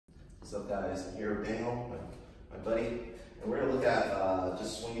What's up, guys? I'm here with Daniel, my buddy, and we're gonna look at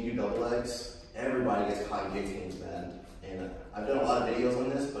just when you do double legs, everybody gets caught in guillotines, man. And I've done a lot of videos on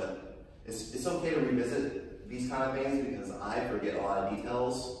this, but it's okay to revisit these kind of things because I forget a lot of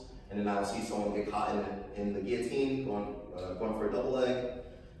details, and then I'll see someone get caught in the guillotine going for a double leg.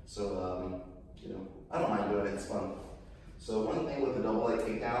 So you know, I don't mind doing it. It's fun. So one thing with the double leg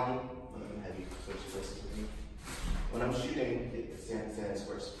takedown, I'm gonna have you switch places with me. When I'm shooting, stance.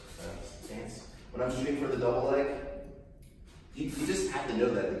 When I'm shooting for the double leg, you just have to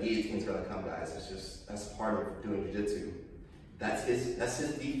know that the guillotine's gonna come, guys. That's part of doing jiu-jitsu. That's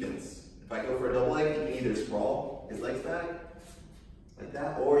his defense. If I go for a double leg, he can either sprawl his legs back like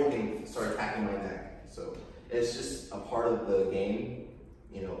that, or he can start attacking my neck. So it's just a part of the game.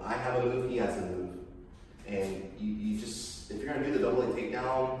 You know, I have a move, he has a move, and you just, if you're gonna do the double leg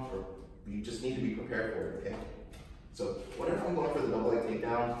takedown, you just need to be prepared for it. Okay. So whenever I'm going for the double leg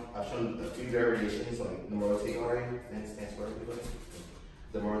takedown, I've shown a few variations like the Morotegari, stance for everybody.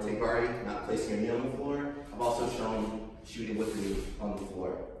 The Morotegari, not placing your knee on the floor. I've also shown shooting with the knee on the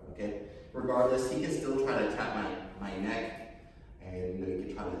floor. Okay. Regardless, he can still try to attack my neck, and you know,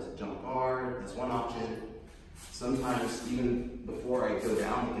 he can try to jump guard. That's one option. Sometimes even before I go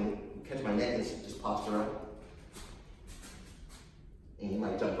down, he can catch my neck and just posture up. And he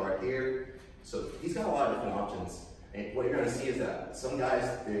might jump guard here. So he's got a lot of different options. And what you're gonna see is that some guys,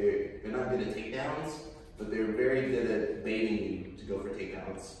 they're not good at takedowns, but they're very good at baiting you to go for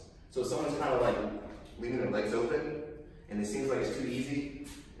takedowns. So if someone's kind of like leaving their legs open, and it seems like it's too easy,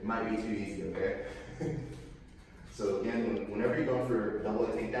 it might be too easy, okay? So again, whenever you're going for a double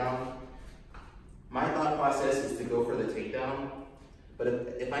leg takedown, my thought process is to go for the takedown, but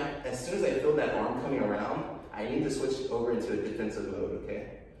as soon as I feel that arm coming around, I need to switch over into a defensive mode,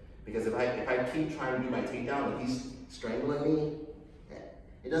 okay? Because if I keep trying to do my takedown, if he's strangling me,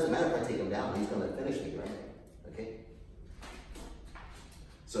 it doesn't matter if I take him down, he's gonna finish me, right? Okay?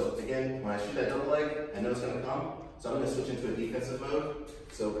 So again, when I shoot that double leg, I know it's gonna come, so I'm gonna switch into a defensive mode.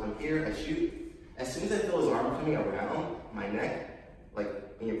 So I'm here, I shoot. As soon as I feel his arm coming around my neck, like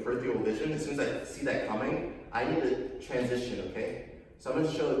in your peripheral vision, as soon as I see that coming, I need to transition, okay? So I'm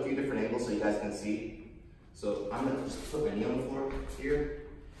gonna show a few different angles so you guys can see. So I'm gonna just put my knee on the floor here.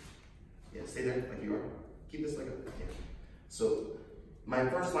 Yeah, stay there like you are. Keep this like a, yeah. So my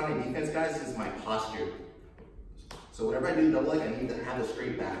first line of defense, guys, is my posture. So whenever I do double leg, I need to have a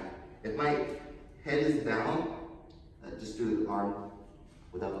straight back. If my head is down, just do the arm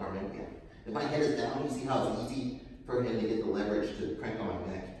without the arm in, yeah. If my head is down, you see how it's easy for him to get the leverage to crank on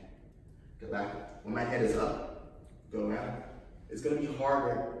my neck. Go back. When my head is up, go around. It's gonna be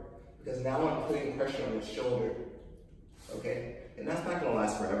harder because now I'm putting pressure on his shoulder, okay? And that's not gonna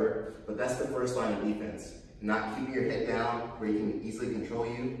last forever, but that's the first line of defense. Not keeping your head down where he can easily control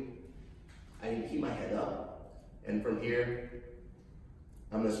you. I need to keep my head up. And from here,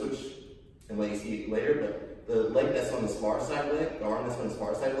 I'm gonna switch and let you see later, but the leg that's on the spar side leg, the arm that's on the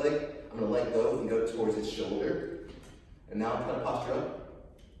spar side leg, I'm gonna let go and go towards his shoulder. And now I'm gonna posture up.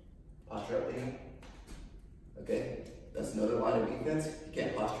 Posture up, Daniel. Okay, that's another line of defense. You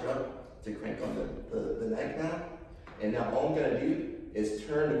can't posture up to crank on the neck now. And now all I'm gonna do is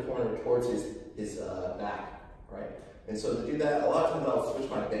turn the corner towards his back, right? And so to do that, a lot of times I'll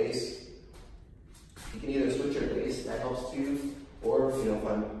switch my base. You can either switch your base, that helps too, or you know, if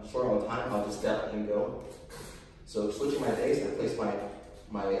I'm short on time, I'll just step and go. So switching my base, I place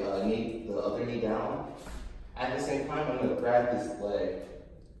my knee, the other knee down. At the same time, I'm gonna grab this leg.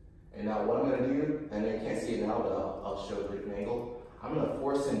 And now what I'm gonna do, and you can't see it now, but I'll show a different angle. I'm gonna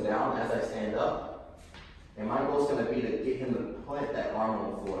force him down as I stand up. And my goal is going to be to get him to plant that arm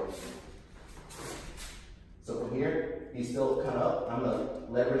on the floor. So from here, he's still kind of up. I'm going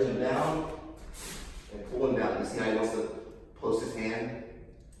to leverage him down and pull him down. You see how he wants to post his hand?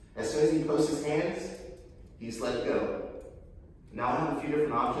 As soon as he posts his hands, he's let go. Now I have a few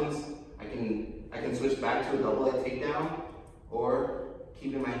different options. I can switch back to a double leg takedown, or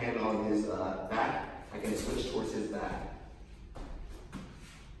keeping my hand on his back, I can switch towards his back.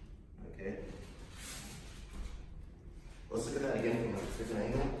 Okay. Let's look at that again from a different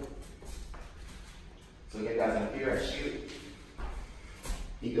angle. So again, guys, I'm here, I shoot.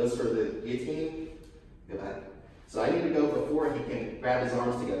 He goes for the guillotine, go back. So I need to go before he can grab his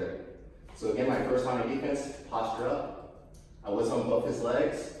arms together. So again, my first line of defense, posture up. I was on both his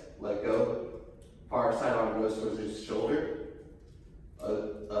legs, let go. Far side arm goes towards his shoulder.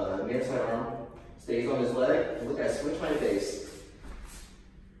 Near side arm stays on his leg. And look, I switch my base.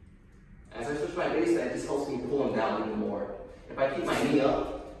 As I switch my base, that just helps me pull him down even more. If I keep my knee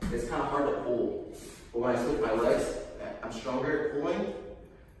up, it's kind of hard to pull. But when I switch my legs, I'm stronger at pulling.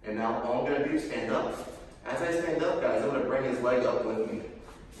 And now all I'm gonna do is stand up. As I stand up, guys, I'm gonna bring his leg up with me.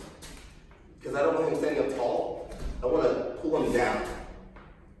 Because I don't want him standing up tall. I wanna pull him down.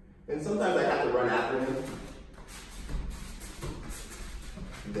 And sometimes I have to run after him.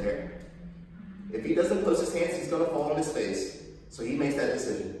 There. If he doesn't post his hands, he's gonna fall on his face. So he makes that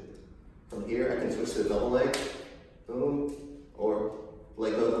decision. From here, I can switch to a double leg. Boom. Or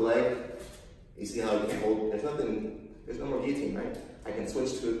let go of the leg. You see how he can't hold, there's no more guillotine, right? I can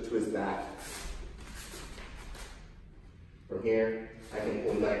switch to his back. From here, I can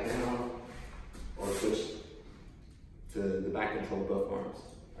pull him back down, or switch to the back control of both arms,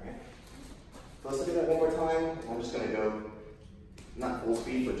 all right? So let's do that one more time. I'm just gonna go, not full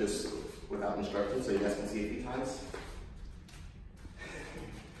speed, but just without instructions, so you guys can see a few times.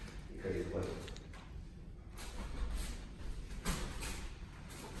 Crazy clip.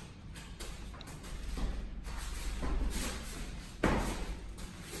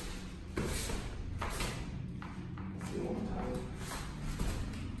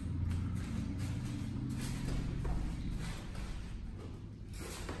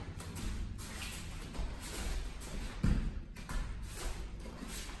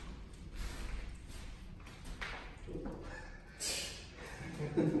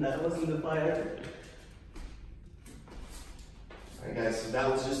 That wasn't the fire. Alright guys, so that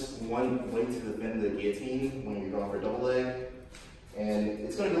was just one way to defend the guillotine when you're going for a double leg. And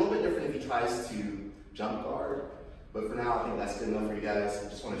it's going to be a little bit different if he tries to jump guard. But for now, I think that's good enough for you guys. I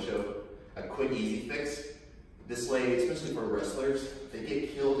just want to show a quick, easy fix. This way, especially for wrestlers, they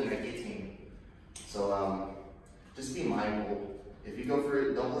get killed in a guillotine. So just be mindful. If you go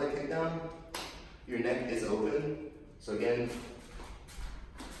for a double leg kickdown, your neck is open. So again,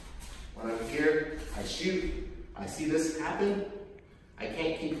 when I'm here, I shoot, I see this happen, I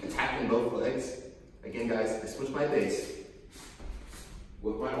can't keep attacking both legs. Again guys, I switch my base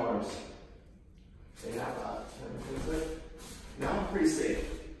with my arms. And now I'm pretty safe.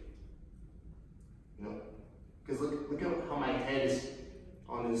 You know, because look at how my head is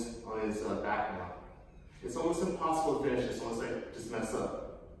on his back now. It's almost impossible to finish this unless I just mess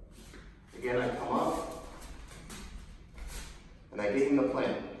up. Again, I come up, and I give him the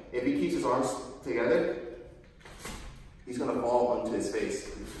plan. If he keeps his arms together, he's gonna fall onto his face.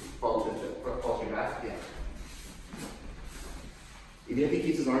 Fall to your back, yeah. Even if he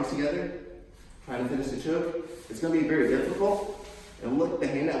keeps his arms together, trying to finish the choke, it's gonna be very difficult. And look, the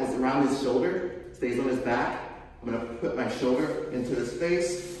hand that was around his shoulder stays on his back. I'm gonna put my shoulder into his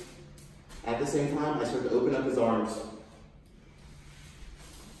face. At the same time, I start to open up his arms.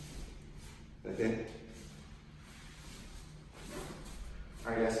 Okay?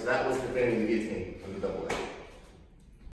 Alright guys, so that was defending the guillotine on the double leg.